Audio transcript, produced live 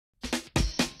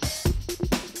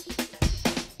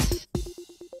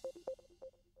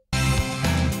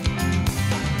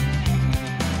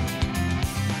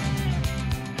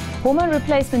Hormone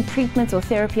replacement treatments or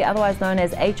therapy, otherwise known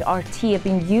as HRT, have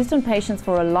been used on patients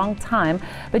for a long time,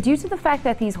 but due to the fact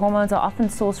that these hormones are often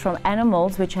sourced from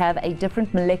animals which have a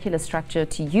different molecular structure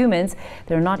to humans,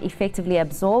 they're not effectively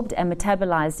absorbed and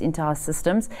metabolized into our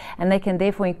systems, and they can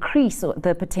therefore increase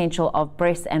the potential of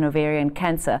breast and ovarian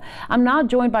cancer. I'm now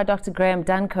joined by Dr. Graham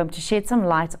Duncombe to shed some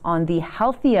light on the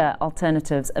healthier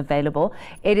alternatives available.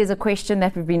 It is a question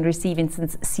that we've been receiving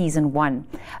since season 1.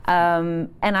 And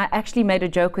I actually made a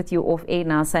joke with you off air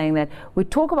now saying that we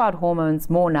talk about hormones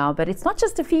more now, but it's not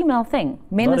just a female thing.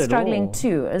 Men are struggling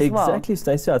too as well. Exactly,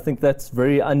 Stacey. I think that's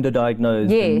very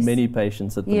underdiagnosed in many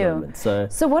patients at the moment. So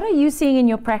what are you seeing in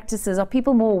your practices? Are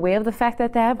people more aware of the fact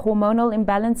that they have hormonal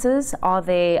imbalances? Are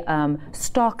there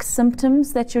stark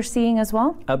symptoms that you're seeing as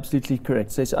well? Absolutely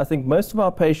correct, Stacey. I think most of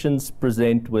our patients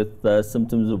present with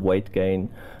symptoms of weight gain,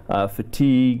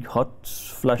 fatigue, hot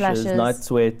flushes, night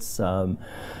sweats,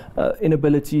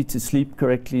 inability to sleep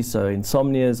correctly, so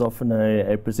insomnia is often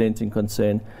a presenting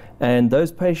concern. And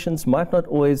those patients might not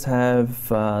always have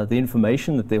the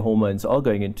information that their hormones are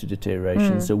going into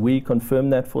deterioration, so we confirm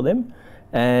that for them.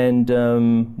 And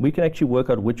we can actually work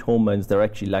out which hormones they're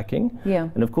actually lacking.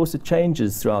 And of course it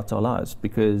changes throughout our lives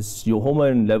because your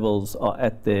hormone levels are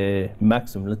at their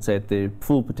maximum, let's say at their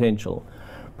full potential,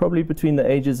 probably between the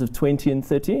ages of 20 and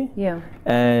 30.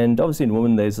 And obviously in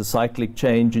women there's a cyclic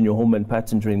change in your hormone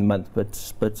pattern during the month,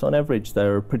 but on average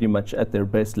they're pretty much at their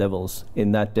best levels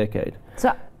in that decade.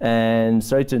 And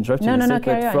sorry to interrupt you,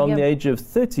 but from the age of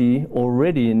 30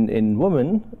 already in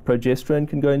women, progesterone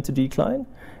can go into decline.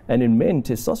 And in men,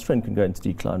 testosterone can go into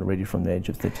decline already from the age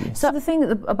of 30. So the thing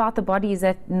about the body is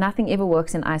that nothing ever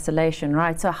works in isolation,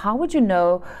 right? So how would you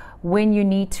know when you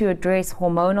need to address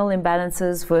hormonal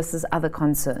imbalances versus other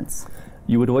concerns?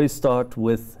 You would always start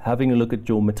with having a look at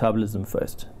your metabolism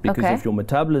first. Because if your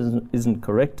metabolism isn't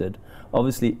corrected,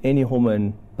 obviously any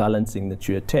hormone balancing that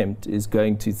you attempt is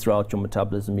going to throw out your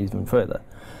metabolism even further.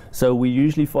 So we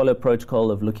usually follow a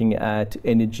protocol of looking at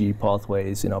energy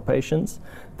pathways in our patients,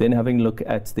 then having a look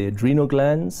at the adrenal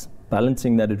glands,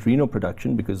 balancing that adrenal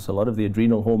production, because a lot of the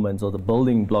adrenal hormones are the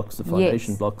building blocks, the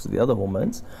foundation blocks of the other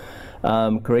hormones,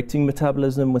 correcting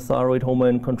metabolism with thyroid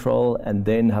hormone control, and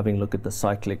then having a look at the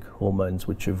cyclic hormones,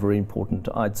 which are very important,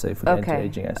 I'd say, for the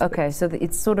anti-aging aspect. So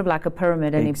it's sort of like a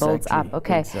pyramid and it builds up.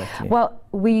 Well,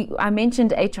 I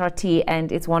mentioned HRT,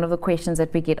 and it's one of the questions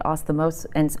that we get asked the most,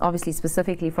 and obviously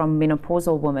specifically from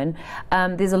menopausal women.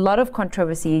 There's a lot of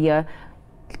controversy here.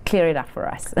 Clear it up for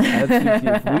us. Absolutely.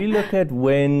 If we look at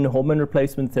when hormone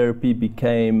replacement therapy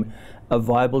became a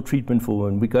viable treatment for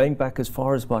women, we're going back as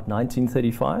far as about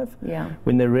 1935,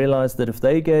 when they realized that if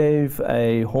they gave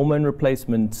a hormone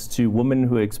replacement to women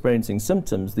who are experiencing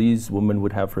symptoms, these women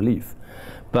would have relief.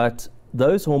 But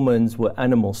those hormones were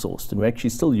animal sourced, and we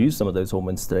actually still use some of those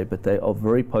hormones today, but they are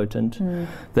very potent.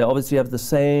 They obviously have the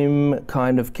same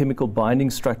kind of chemical binding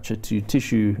structure to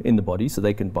tissue in the body, so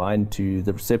they can bind to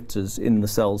the receptors in the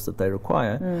cells that they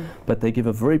require, but they give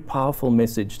a very powerful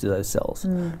message to those cells.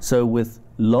 So with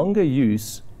longer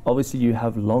use, obviously you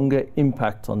have longer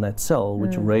impact on that cell,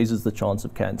 which raises the chance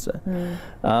of cancer.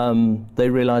 They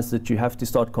realized that you have to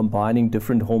start combining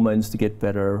different hormones to get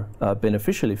better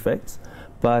beneficial effects.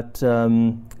 But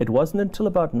it wasn't until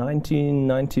about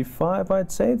 1995,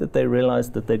 I'd say, that they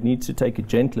realized that they'd need to take a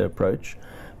gentler approach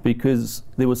because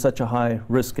there was such a high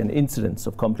risk and incidence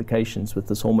of complications with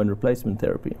this hormone replacement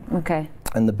therapy.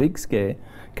 And the big scare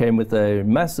came with a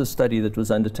massive study that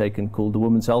was undertaken called the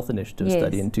Women's Health Initiative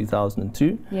study in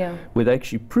 2002, where they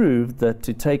actually proved that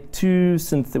to take two,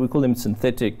 we call them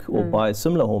synthetic or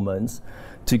biosimilar hormones,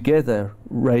 together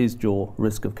raised your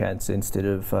risk of cancer instead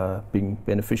of being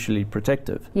beneficially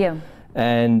protective.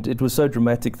 And it was so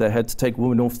dramatic they had to take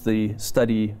women off the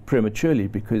study prematurely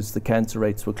because the cancer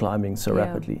rates were climbing so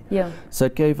rapidly. So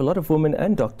it gave a lot of women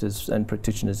and doctors and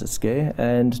practitioners a scare,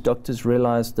 and doctors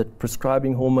realized that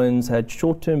prescribing hormones had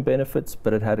short-term benefits,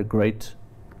 but it had a great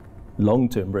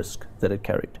long-term risk that it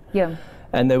carried.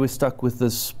 And they were stuck with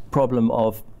this problem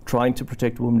of trying to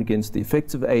protect women against the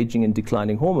effects of aging and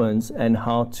declining hormones, and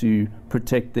how to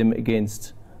protect them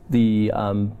against the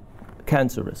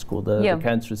cancer risk or the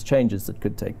cancerous changes that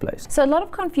could take place. So a lot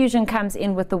of confusion comes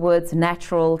in with the words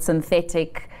natural,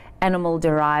 synthetic,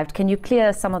 animal-derived. Can you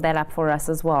clear some of that up for us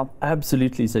as well?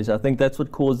 Absolutely, Stacey. I think that's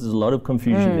what causes a lot of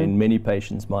confusion in many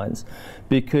patients' minds.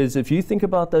 Because if you think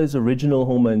about those original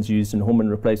hormones used in hormone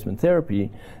replacement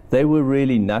therapy, they were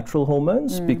really natural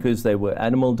hormones because they were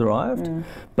animal-derived,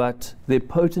 but their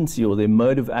potency or their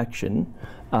mode of action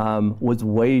was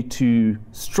way too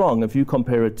strong if you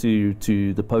compare it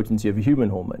to the potency of a human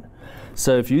hormone.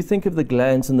 So if you think of the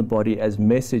glands in the body as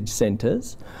message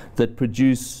centers that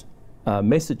produce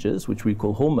messages, which we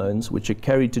call hormones, which are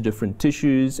carried to different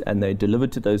tissues, and they're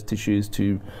delivered to those tissues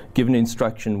to give an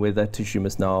instruction where that tissue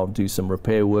must now do some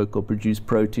repair work or produce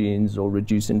proteins or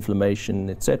reduce inflammation,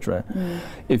 etc.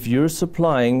 If you're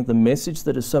supplying the message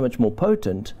that is so much more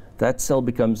potent, that cell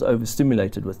becomes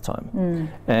overstimulated with time.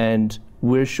 And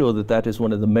we're sure that that is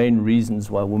one of the main reasons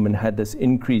why women had this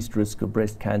increased risk of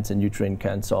breast cancer and uterine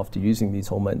cancer after using these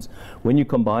hormones. When you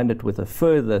combine it with a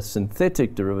further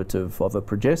synthetic derivative of a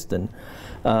progestin,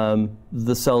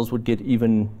 the cells would get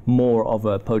even more of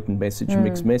a potent message,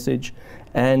 mixed message,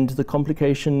 and the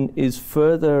complication is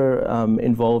further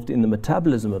involved in the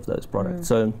metabolism of those products.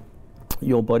 So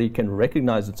your body can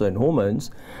recognize its own hormones,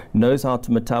 knows how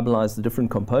to metabolize the different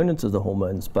components of the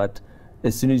hormones, but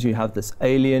as soon as you have this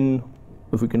alien,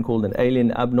 if we can call it an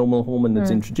alien abnormal hormone that's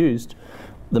introduced,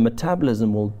 the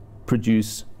metabolism will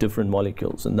produce different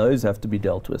molecules, and those have to be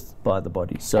dealt with by the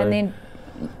body. So, and then,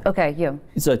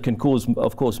 so it can cause,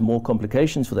 of course, more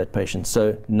complications for that patient.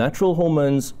 So natural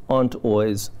hormones aren't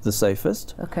always the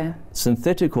safest.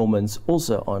 Synthetic hormones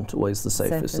also aren't always the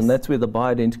safest. And that's where the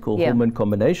bioidentical hormone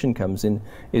combination comes in,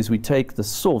 is we take the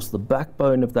source, the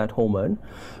backbone of that hormone,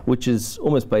 which is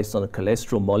almost based on a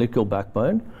cholesterol molecule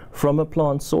backbone, from a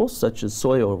plant source such as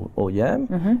soy or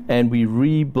yam, and we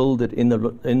rebuild it in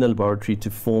the laboratory to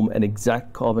form an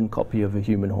exact carbon copy of a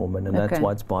human hormone, and that's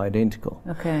why it's bioidentical.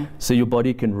 So your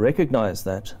body can recognize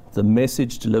that the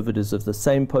message delivered is of the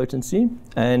same potency,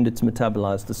 and it's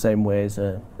metabolized the same way as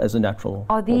a natural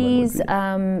Are these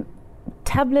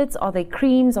tablets? Are they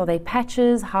creams? Are they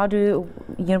patches? How do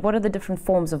what are the different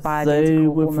forms of bioidentical They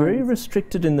were hormones? very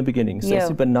restricted in the beginning,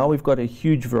 Stacey, but now we've got a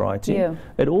huge variety.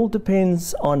 It all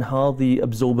depends on how the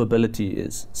absorbability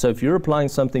is. So if you're applying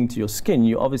something to your skin,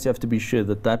 you obviously have to be sure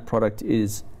that that product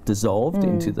is dissolved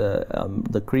into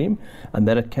the cream, and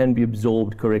that it can be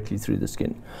absorbed correctly through the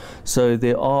skin. So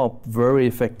there are very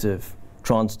effective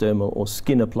transdermal or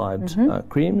skin applied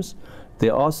creams.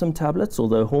 There are some tablets,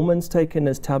 although hormones taken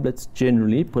as tablets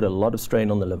generally put a lot of strain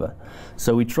on the liver.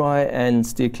 So we try and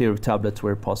steer clear of tablets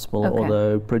where possible,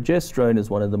 although progesterone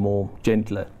is one of the more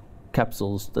gentler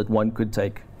capsules that one could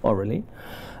take orally.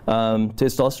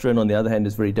 Testosterone, on the other hand,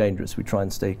 is very dangerous. We try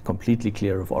and stay completely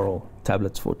clear of oral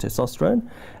tablets for testosterone.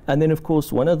 And then, of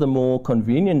course, one of the more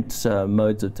convenient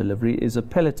modes of delivery is a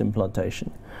pellet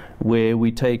implantation, where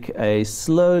we take a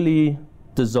slowly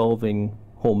dissolving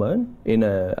hormone in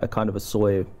a kind of a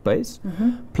soy base,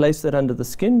 place that under the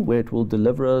skin where it will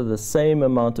deliver the same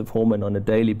amount of hormone on a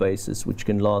daily basis, which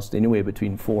can last anywhere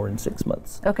between 4 and 6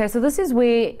 months. So this is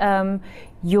where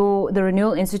the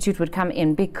Renewal Institute would come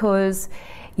in, because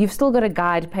you've still got to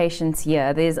guide patients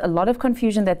here. There's a lot of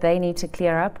confusion that they need to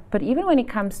clear up, but even when it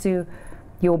comes to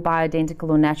your bioidentical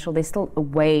or natural, there's still a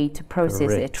way to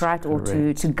process it, right? Or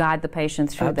to guide the patient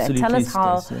through that. Tell us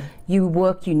how you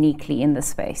work uniquely in this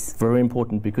space. Very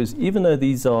important, because even though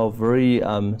these are very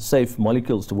safe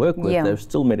molecules to work with, they're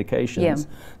still medications.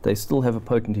 They still have a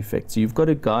potent effect. So you've got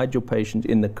to guide your patient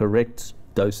in the correct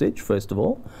dosage, first of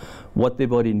all. What their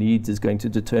body needs is going to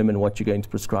determine what you're going to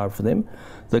prescribe for them.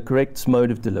 The correct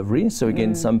mode of delivery. So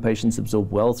again, some patients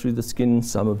absorb well through the skin,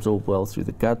 some absorb well through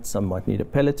the gut, some might need a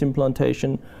pellet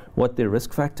implantation. What their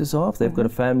risk factors are. If they've got a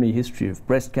family history of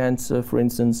breast cancer, for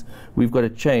instance, we've got to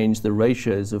change the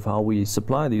ratios of how we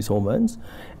supply these hormones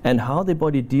and how their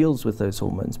body deals with those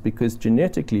hormones, because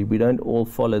genetically we don't all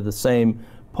follow the same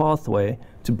pathway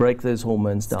to break those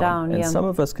hormones down. And some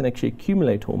of us can actually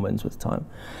accumulate hormones with time.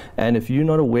 And if you're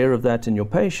not aware of that in your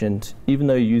patient, even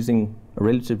though you're using a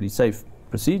relatively safe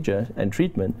procedure and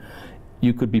treatment,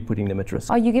 you could be putting them at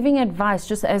risk. Are you giving advice,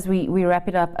 just as we wrap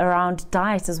it up, around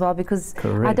diet as well? Because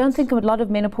I don't think a lot of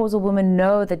menopausal women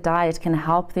know that diet can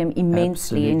help them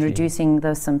immensely in reducing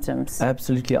those symptoms.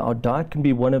 Absolutely. Our diet can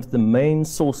be one of the main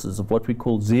sources of what we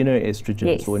call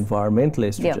xenoestrogens or environmental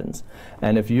estrogens.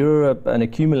 And if you're an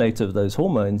accumulator of those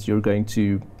hormones, you're going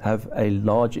to have a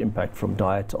large impact from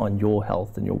diet on your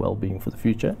health and your well-being for the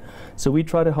future. So we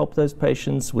try to help those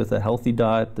patients with a healthy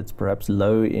diet that's perhaps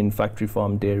low in factory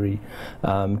farm dairy.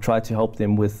 Try to help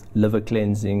them with liver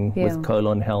cleansing, with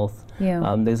colon health.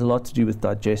 There's a lot to do with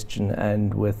digestion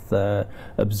and with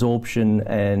absorption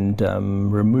and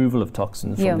removal of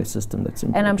toxins from the system that's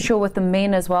important. And I'm sure with the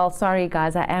men as well, sorry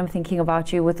guys, I am thinking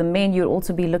about you, with the men you'll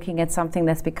also be looking at something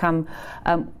that's become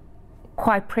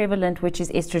quite prevalent, which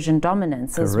is estrogen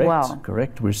dominance as well.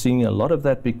 Correct. We're seeing a lot of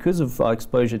that because of our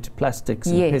exposure to plastics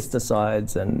and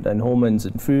pesticides and hormones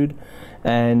in food.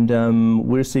 And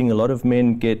we're seeing a lot of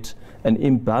men get an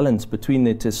imbalance between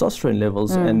their testosterone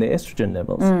levels and their estrogen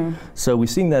levels. So we're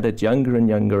seeing that at younger and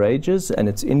younger ages, and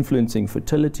it's influencing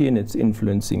fertility and it's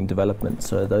influencing development.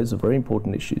 So those are very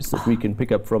important issues that we can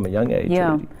pick up from a young age.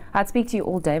 Yeah. Already. I'd speak to you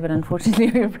all day, but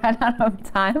unfortunately we've run out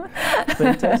of time.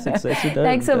 Fantastic.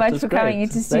 Thanks so much for coming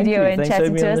into studio and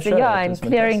chatting to us. Yeah, and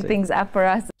clearing things up for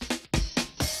us.